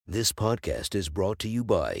This podcast is brought to you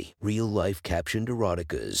by Real Life Captioned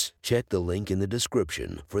Eroticas. Check the link in the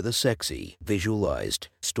description for the sexy, visualized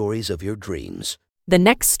stories of your dreams. The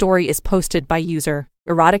next story is posted by user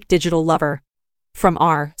Erotic Digital Lover from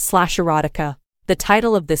r/erotica. The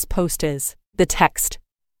title of this post is The Text.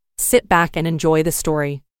 Sit back and enjoy the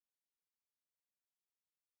story.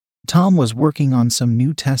 Tom was working on some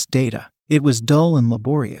new test data. It was dull and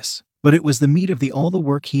laborious, but it was the meat of all the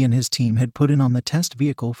work he and his team had put in on the test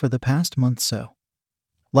vehicle for the past month so.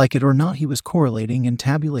 Like it or not, he was correlating and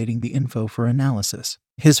tabulating the info for analysis.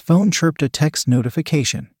 His phone chirped a text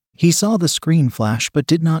notification. He saw the screen flash but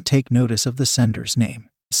did not take notice of the sender's name.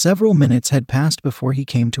 Several minutes had passed before he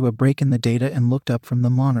came to a break in the data and looked up from the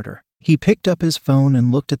monitor. He picked up his phone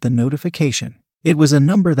and looked at the notification. It was a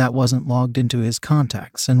number that wasn't logged into his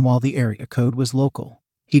contacts, and while the area code was local,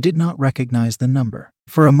 he did not recognize the number.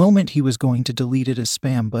 For a moment he was going to delete it as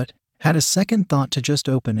spam, but had a second thought to just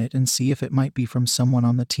open it and see if it might be from someone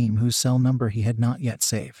on the team whose cell number he had not yet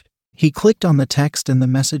saved. He clicked on the text and the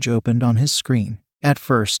message opened on his screen. At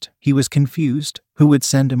first, he was confused. Who would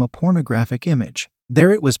send him a pornographic image?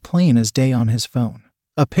 There it was, plain as day on his phone.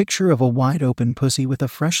 A picture of a wide-open pussy with a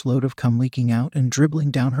fresh load of cum leaking out and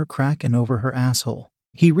dribbling down her crack and over her asshole.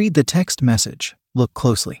 He read the text message. Look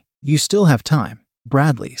closely. You still have time.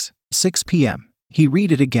 Bradley's. 6 p.m. He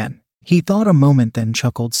read it again. He thought a moment, then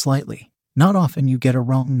chuckled slightly. Not often you get a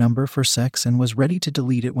wrong number for sex, and was ready to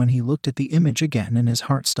delete it when he looked at the image again and his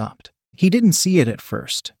heart stopped. He didn't see it at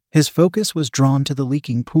first. His focus was drawn to the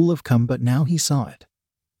leaking pool of cum, but now he saw it.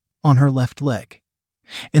 On her left leg.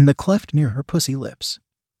 In the cleft near her pussy lips.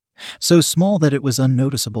 So small that it was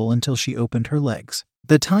unnoticeable until she opened her legs.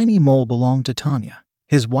 The tiny mole belonged to Tanya,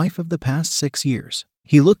 his wife of the past 6 years.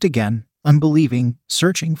 He looked again, unbelieving,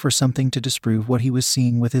 searching for something to disprove what he was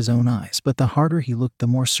seeing with his own eyes, but the harder he looked, the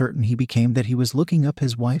more certain he became that he was looking up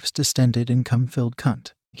his wife's distended and cum-filled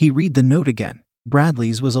cunt. He read the note again.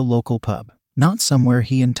 Bradley's was a local pub, not somewhere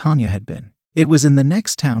he and Tanya had been. It was in the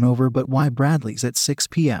next town over, but why Bradley's at 6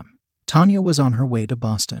 p.m.? Tanya was on her way to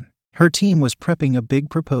Boston. Her team was prepping a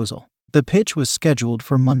big proposal. The pitch was scheduled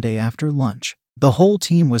for Monday after lunch. The whole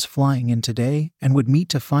team was flying in today and would meet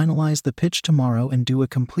to finalize the pitch tomorrow and do a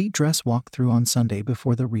complete dress walkthrough on Sunday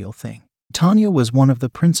before the real thing. Tanya was one of the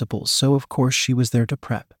principals, so of course she was there to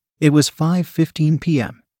prep. It was 5:15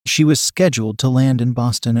 p.m. She was scheduled to land in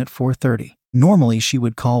Boston at 4:30. Normally she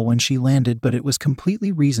would call when she landed, but it was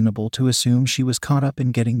completely reasonable to assume she was caught up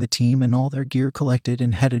in getting the team and all their gear collected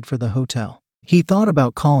and headed for the hotel. He thought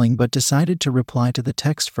about calling but decided to reply to the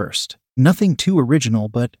text first. Nothing too original,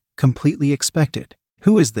 but completely expected.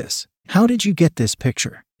 Who is this? How did you get this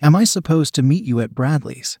picture? Am I supposed to meet you at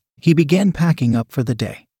Bradley's? He began packing up for the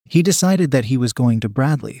day. He decided that he was going to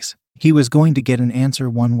Bradley's. He was going to get an answer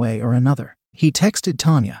one way or another. He texted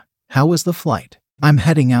Tanya. How was the flight? I'm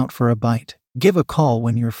heading out for a bite. Give a call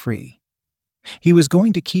when you're free. He was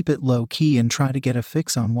going to keep it low-key and try to get a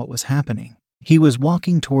fix on what was happening. He was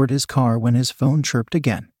walking toward his car when his phone chirped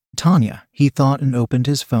again. Tanya, he thought, and opened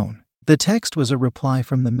his phone. The text was a reply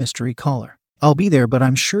from the mystery caller. I'll be there, but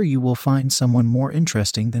I'm sure you will find someone more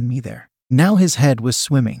interesting than me there. Now his head was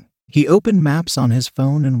swimming. He opened maps on his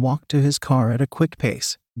phone and walked to his car at a quick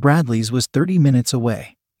pace. Bradley's was 30 minutes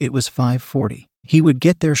away. It was 5:40. He would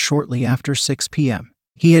get there shortly after 6 p.m.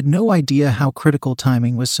 He had no idea how critical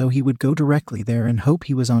timing was, so he would go directly there and hope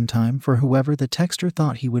he was on time for whoever the texter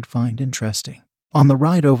thought he would find interesting. On the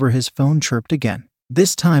ride over, his phone chirped again.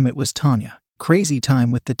 This time it was Tanya. Crazy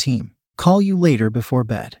time with the team. Call you later before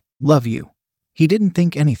bed. Love you. He didn't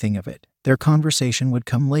think anything of it. Their conversation would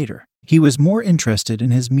come later. He was more interested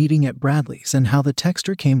in his meeting at Bradley's and how the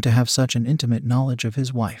texter came to have such an intimate knowledge of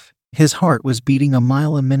his wife. His heart was beating a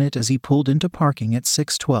mile a minute as he pulled into parking at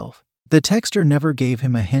 6:12. The texter never gave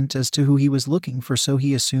him a hint as to who he was looking for, so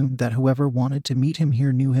he assumed that whoever wanted to meet him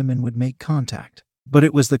here knew him and would make contact. But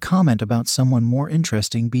it was the comment about someone more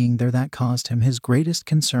interesting being there that caused him his greatest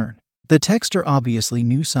concern. The texter obviously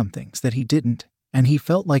knew some things that he didn't, and he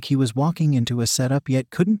felt like he was walking into a setup, yet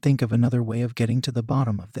couldn't think of another way of getting to the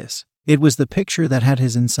bottom of this. It was the picture that had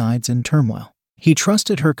his insides in turmoil. He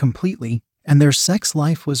trusted her completely, and their sex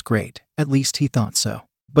life was great, at least he thought so.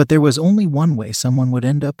 But there was only one way someone would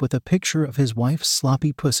end up with a picture of his wife's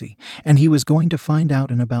sloppy pussy, and he was going to find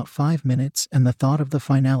out in about 5 minutes, and the thought of the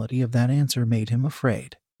finality of that answer made him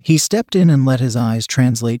afraid. He stepped in and let his eyes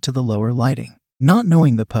translate to the lower lighting. Not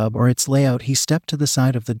knowing the pub or its layout, he stepped to the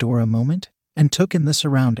side of the door a moment and took in the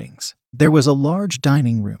surroundings. There was a large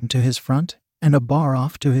dining room to his front and a bar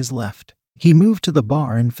off to his left. He moved to the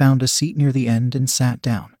bar and found a seat near the end and sat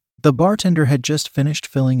down. The bartender had just finished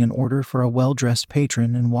filling an order for a well-dressed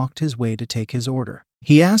patron and walked his way to take his order.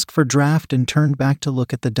 He asked for draft and turned back to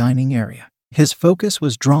look at the dining area. His focus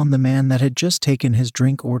was drawn to the man that had just taken his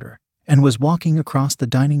drink order and was walking across the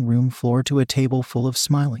dining room floor to a table full of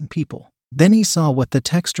smiling people. Then he saw what the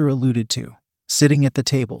texter alluded to. Sitting at the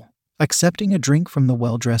table, accepting a drink from the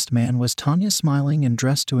well-dressed man, was Tanya, smiling and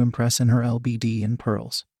dressed to impress in her LBD and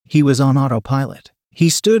pearls. He was on autopilot. He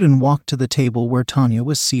stood and walked to the table where Tanya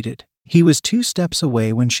was seated. He was 2 steps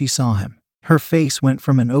away when she saw him. Her face went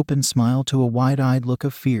from an open smile to a wide-eyed look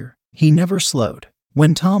of fear. He never slowed.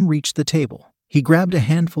 When Tom reached the table, he grabbed a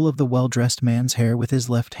handful of the well-dressed man's hair with his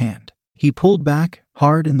left hand. He pulled back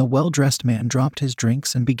hard, and the well-dressed man dropped his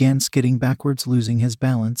drinks and began skidding backwards, losing his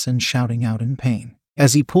balance and shouting out in pain.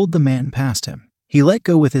 As he pulled the man past him, he let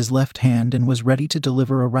go with his left hand and was ready to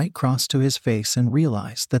deliver a right cross to his face, and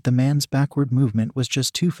realized that the man's backward movement was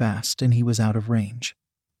just too fast and he was out of range.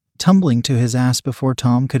 Tumbling to his ass before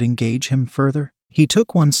Tom could engage him further, he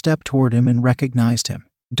took 1 step toward him and recognized him.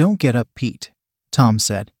 "Don't get up, Pete," Tom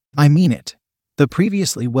said. "I mean it." The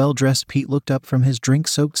previously well-dressed Pete looked up from his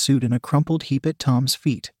drink-soaked suit in a crumpled heap at Tom's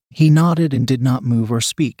feet. He nodded and did not move or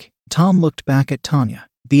speak. Tom looked back at Tanya.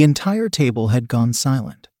 The entire table had gone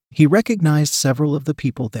silent. He recognized several of the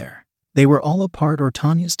people there. They were all a part of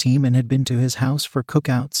Tanya's team and had been to his house for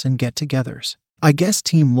cookouts and get-togethers. I guess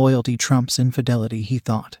team loyalty trumps infidelity, he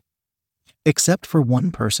thought. Except for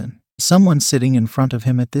one person. Someone sitting in front of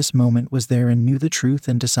him at this moment was there and knew the truth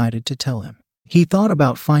and decided to tell him. He thought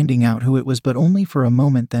about finding out who it was, but only for a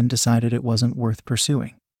moment, then decided it wasn't worth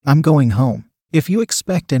pursuing. "I'm going home. If you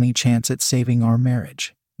expect any chance at saving our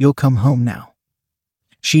marriage, you'll come home now."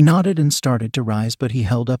 She nodded and started to rise, but he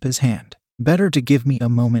held up his hand. "Better to give me a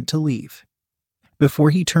moment to leave."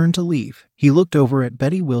 Before he turned to leave, he looked over at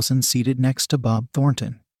Betty Wilson seated next to Bob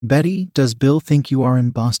Thornton. "Betty, does Bill think you are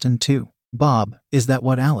in Boston too?" "Bob, is that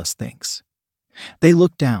what Alice thinks?" They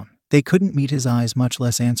looked down. They couldn't meet his eyes, much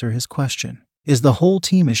less answer his question. "Is the whole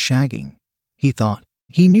team is shagging?" he thought.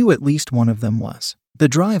 He knew at least one of them was. The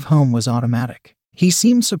drive home was automatic. He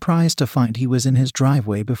seemed surprised to find he was in his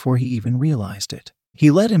driveway before he even realized it. He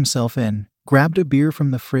let himself in, grabbed a beer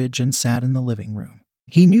from the fridge and sat in the living room.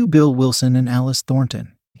 He knew Bill Wilson and Alice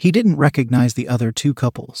Thornton. He didn't recognize the other 2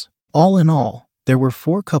 couples. All in all, there were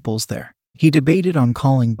 4 couples there. He debated on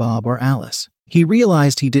calling Bob or Alice. He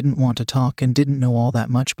realized he didn't want to talk and didn't know all that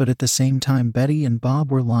much, but at the same time Betty and Bob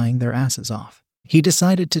were lying their asses off. He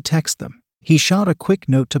decided to text them. He shot a quick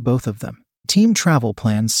note to both of them. Team travel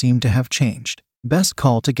plans seemed to have changed. Best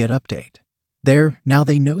call to get update. There, now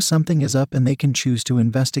they know something is up and they can choose to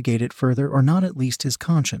investigate it further or not. At least his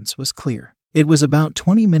conscience was clear. It was about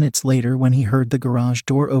 20 minutes later when he heard the garage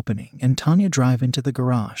door opening and Tanya drive into the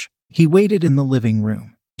garage. He waited in the living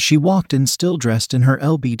room. She walked in, still dressed in her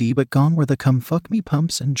LBD, but gone were the come fuck me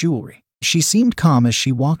pumps and jewelry. She seemed calm as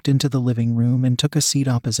she walked into the living room and took a seat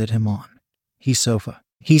opposite him on his sofa.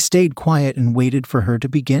 He stayed quiet and waited for her to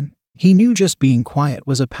begin. He knew just being quiet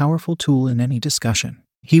was a powerful tool in any discussion.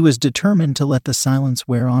 He was determined to let the silence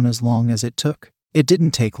wear on as long as it took. It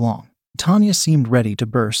didn't take long. Tanya seemed ready to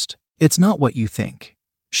burst. "It's not what you think,"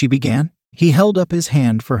 she began. He held up his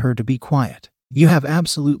hand for her to be quiet. "You have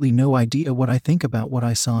absolutely no idea what I think about what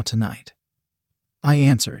I saw tonight," I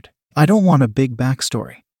answered. "I don't want a big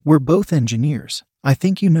backstory. We're both engineers. I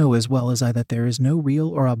think you know as well as I that there is no real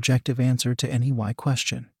or objective answer to any why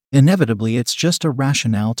question. Inevitably, it's just a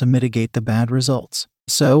rationale to mitigate the bad results.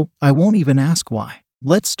 So, I won't even ask why.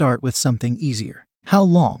 Let's start with something easier. How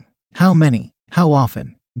long? How many? How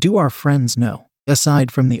often? Do our friends know?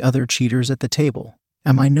 Aside from the other cheaters at the table,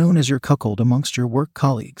 am I known as your cuckold amongst your work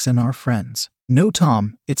colleagues and our friends?" "No,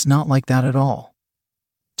 Tom, it's not like that at all,"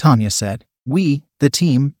 Tanya said. "We, the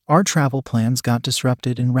team, our travel plans got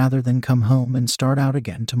disrupted, and rather than come home and start out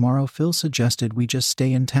again tomorrow, Phil suggested we just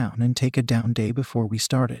stay in town and take a down day before we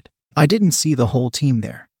started. I didn't see the whole team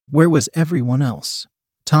there." "Where was everyone else?"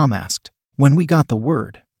 Tom asked. "When we got the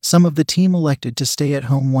word, some of the team elected to stay at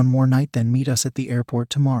home one more night, then meet us at the airport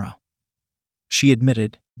tomorrow," she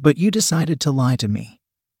admitted. "But you decided to lie to me,"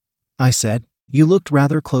 I said. "You looked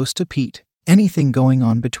rather close to Pete. Anything going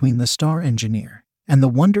on between the star engineer and the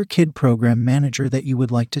Wonder Kid program manager that you would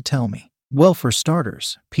like to tell me?" "Well, for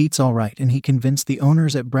starters, Pete's all right and he convinced the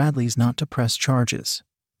owners at Bradley's not to press charges,"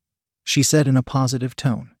 she said in a positive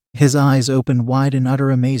tone. His eyes opened wide in utter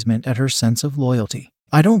amazement at her sense of loyalty.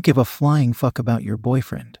 "I don't give a flying fuck about your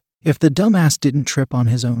boyfriend. If the dumbass didn't trip on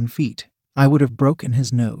his own feet, I would have broken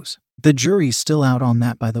his nose. The jury's still out on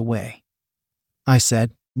that, by the way," I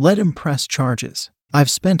said. "Let him press charges. I've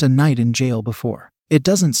spent a night in jail before. It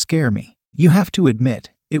doesn't scare me. You have to admit,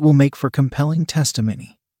 it will make for compelling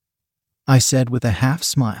testimony." I said with a half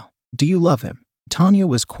smile. Do you love him? Tanya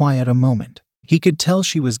was quiet a moment. He could tell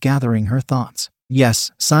she was gathering her thoughts.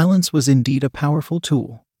 Yes, silence was indeed a powerful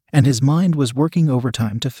tool, and his mind was working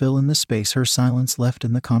overtime to fill in the space her silence left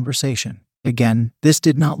in the conversation. Again, this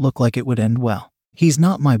did not look like it would end well. He's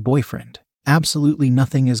not my boyfriend. Absolutely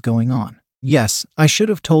nothing is going on. Yes, I should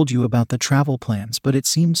have told you about the travel plans, but it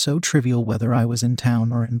seemed so trivial whether I was in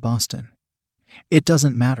town or in Boston. It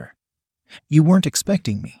doesn't matter. You weren't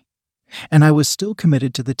expecting me. And I was still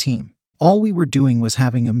committed to the team. All we were doing was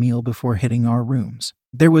having a meal before hitting our rooms.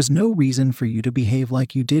 There was no reason for you to behave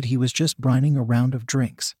like you did. He was just brining a round of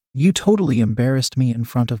drinks. You totally embarrassed me in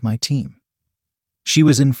front of my team. She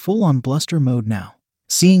was in full-on bluster mode now,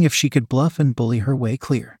 seeing if she could bluff and bully her way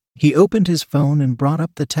clear. He opened his phone and brought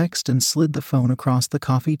up the text and slid the phone across the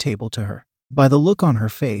coffee table to her. By the look on her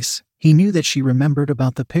face, he knew that she remembered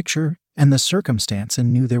about the picture and the circumstance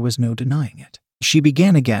and knew there was no denying it. She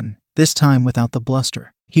began again, this time without the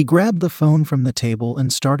bluster. He grabbed the phone from the table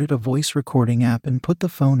and started a voice recording app and put the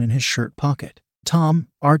phone in his shirt pocket. Tom,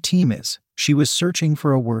 our team is. She was searching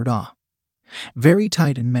for a word. Very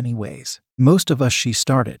tight in many ways. Most of us, she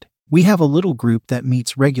started. We have a little group that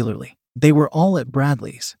meets regularly. They were all at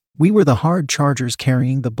Bradley's. We were the hard chargers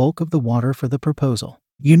carrying the bulk of the water for the proposal.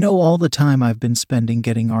 You know, all the time I've been spending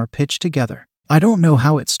getting our pitch together. I don't know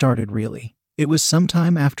how it started really. It was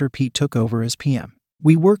sometime after Pete took over as PM.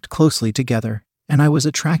 We worked closely together, and I was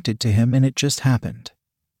attracted to him and it just happened.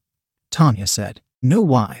 Tanya said. No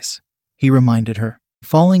whys. He reminded her.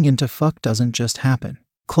 Falling into fuck doesn't just happen.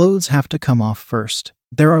 Clothes have to come off first.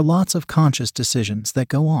 There are lots of conscious decisions that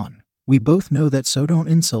go on. We both know that, so don't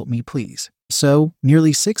insult me, please. So,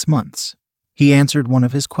 nearly 6 months. He answered one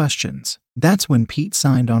of his questions. That's when Pete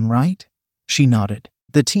signed on, right? She nodded.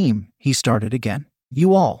 The team, he started again.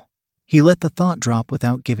 You all. He let the thought drop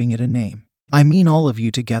without giving it a name. I mean all of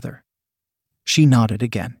you together. She nodded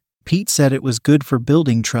again. Pete said it was good for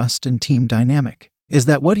building trust and team dynamic. Is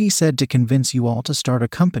that what he said, to convince you all to start a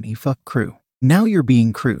company? Fuck crew. Now you're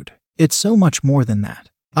being crude. It's so much more than that.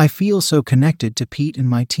 I feel so connected to Pete and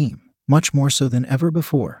my team, much more so than ever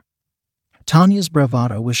before. Tanya's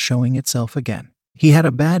bravado was showing itself again. He had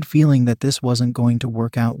a bad feeling that this wasn't going to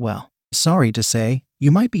work out well. Sorry to say,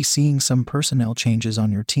 you might be seeing some personnel changes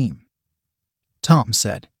on your team. Tom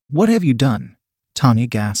said. What have you done? Tanya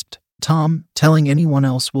gasped. Tom, telling anyone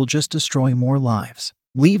else will just destroy more lives.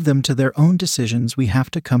 Leave them to their own decisions. We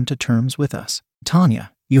have to come to terms with us.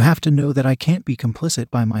 Tanya, you have to know that I can't be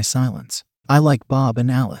complicit by my silence. I like Bob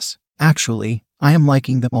and Alice. Actually, I am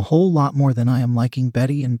liking them a whole lot more than I am liking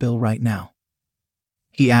Betty and Bill right now.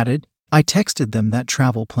 He added, I texted them that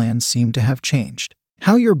travel plans seem to have changed.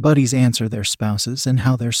 How your buddies answer their spouses and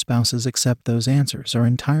how their spouses accept those answers are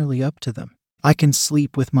entirely up to them. I can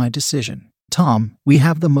sleep with my decision. Tom, we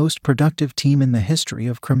have the most productive team in the history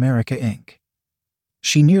of Cramerica Inc.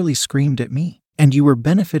 She nearly screamed at me. And you were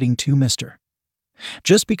benefiting too, mister.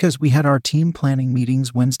 Just because we had our team planning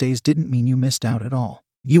meetings Wednesdays didn't mean you missed out at all.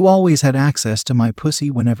 You always had access to my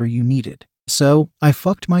pussy whenever you needed. So, I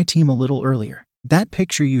fucked my team a little earlier. That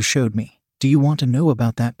picture you showed me, do you want to know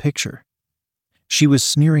about that picture? She was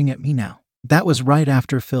sneering at me now. That was right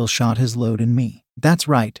after Phil shot his load in me. That's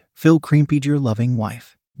right, Phil creamed your loving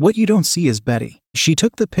wife. What you don't see is Betty. She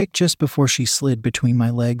took the pic just before she slid between my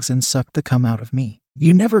legs and sucked the cum out of me.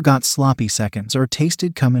 You never got sloppy seconds or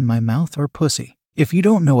tasted cum in my mouth or pussy. If you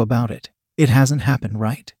don't know about it, it hasn't happened,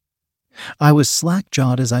 right? I was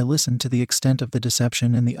slack-jawed as I listened to the extent of the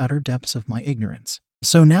deception and the utter depths of my ignorance.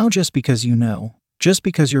 So now, just because you know, just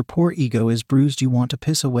because your poor ego is bruised, you want to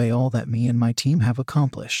piss away all that me and my team have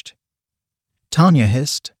accomplished. Tanya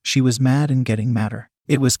hissed. She was mad and getting madder.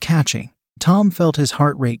 It was catching. Tom felt his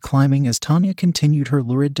heart rate climbing as Tanya continued her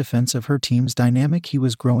lurid defense of her team's dynamic. He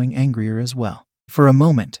was growing angrier as well. For a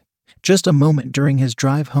moment, just a moment during his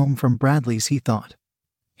drive home from Bradley's, he thought,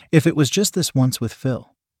 if it was just this once with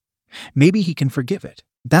Phil, maybe he can forgive it.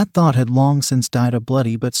 That thought had long since died a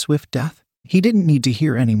bloody but swift death. He didn't need to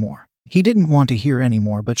hear anymore. He didn't want to hear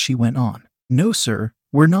anymore, but she went on. No, sir,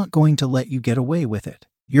 we're not going to let you get away with it.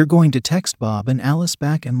 You're going to text Bob and Alice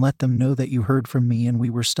back and let them know that you heard from me and we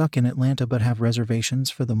were stuck in Atlanta but have reservations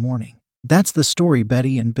for the morning. That's the story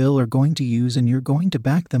Betty and Bill are going to use, and you're going to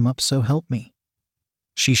back them up, so help me.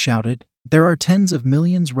 She shouted. There are tens of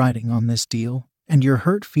millions riding on this deal, and your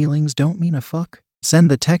hurt feelings don't mean a fuck. Send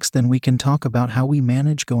the text, then we can talk about how we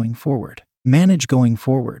manage going forward. Manage going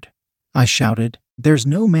forward? I shouted. There's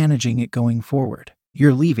no managing it going forward.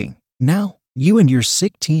 You're leaving. Now, you and your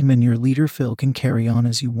sick team and your leader Phil can carry on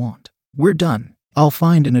as you want. We're done. I'll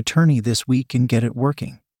find an attorney this week and get it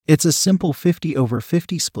working. It's a simple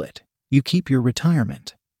 50/50 split. You keep your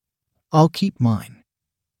retirement. I'll keep mine.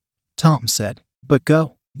 Tom said. But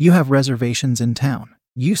go. You have reservations in town.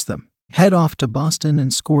 Use them. Head off to Boston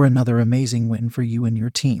and score another amazing win for you and your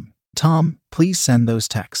team. Tom, please send those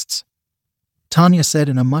texts. Tanya said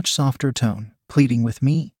in a much softer tone, pleading with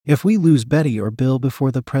me. If we lose Betty or Bill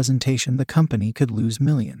before the presentation, the company could lose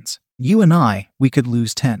millions. You and I, we could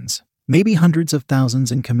lose tens, maybe hundreds of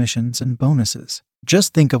thousands in commissions and bonuses.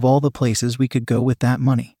 Just think of all the places we could go with that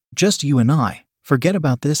money. Just you and I. Forget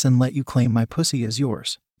about this and let you claim my pussy as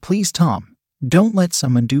yours. Please, Tom. Don't let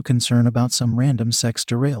some undue concern about some random sex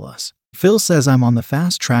derail us. Phil says I'm on the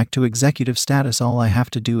fast track to executive status. All I have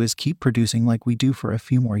to do is keep producing like we do for a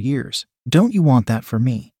few more years. Don't you want that for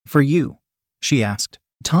me? For you? She asked.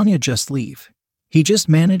 Tanya, just leave. He just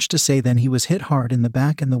managed to say. Then he was hit hard in the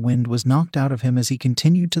back and the wind was knocked out of him as he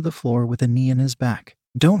continued to the floor with a knee in his back.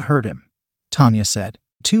 Don't hurt him, Tanya said.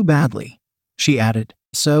 Too badly. She added.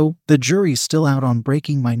 So, the jury's still out on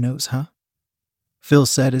breaking my nose, huh? Phil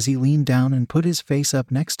said as he leaned down and put his face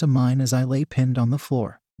up next to mine as I lay pinned on the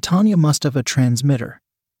floor. Tanya must have a transmitter,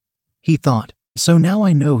 he thought. So now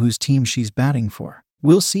I know whose team she's batting for.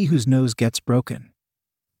 We'll see whose nose gets broken.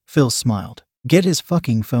 Phil smiled. Get his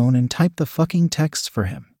fucking phone and type the fucking texts for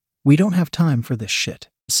him. We don't have time for this shit.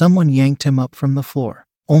 Someone yanked him up from the floor.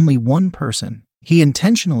 Only one person. He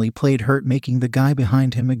intentionally played hurt, making the guy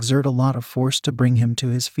behind him exert a lot of force to bring him to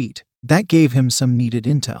his feet. That gave him some needed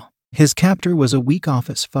intel. His captor was a weak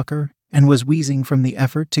office fucker and was wheezing from the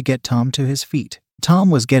effort to get Tom to his feet.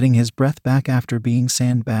 Tom was getting his breath back after being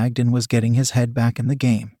sandbagged and was getting his head back in the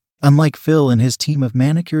game. Unlike Phil and his team of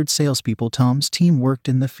manicured salespeople, Tom's team worked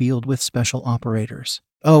in the field with special operators.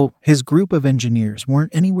 Oh, his group of engineers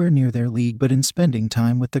weren't anywhere near their league, but in spending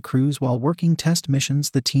time with the crews while working test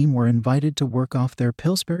missions, the team were invited to work off their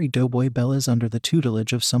Pillsbury Doughboy Bellas under the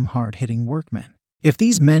tutelage of some hard-hitting workmen. If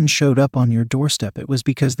these men showed up on your doorstep, it was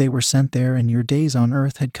because they were sent there and your days on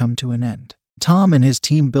Earth had come to an end. Tom and his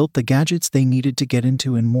team built the gadgets they needed to get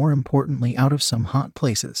into and, more importantly, out of some hot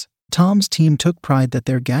places. Tom's team took pride that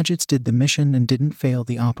their gadgets did the mission and didn't fail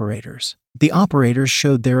the operators. The operators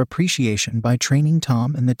showed their appreciation by training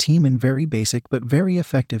Tom and the team in very basic but very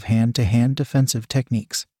effective hand-to-hand defensive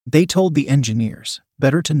techniques. They told the engineers,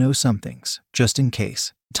 better to know some things, just in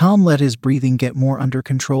case. Tom let his breathing get more under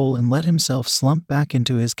control and let himself slump back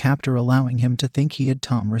into his captor, allowing him to think he had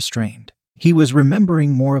Tom restrained. He was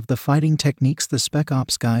remembering more of the fighting techniques the Spec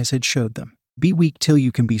Ops guys had showed them. Be weak till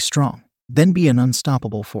you can be strong. Then be an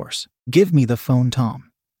unstoppable force. Give me the phone,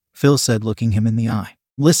 Tom, Phil said, looking him in the eye.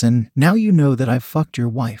 Listen, now you know that I've fucked your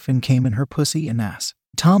wife and came in her pussy and ass.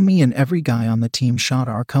 Tom, me and every guy on the team shot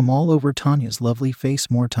our cum all over Tanya's lovely face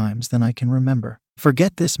more times than I can remember.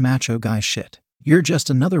 Forget this macho guy shit. You're just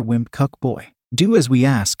another wimp cuck boy. Do as we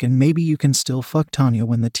ask and maybe you can still fuck Tanya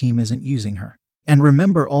when the team isn't using her. And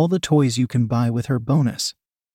remember all the toys you can buy with her bonus.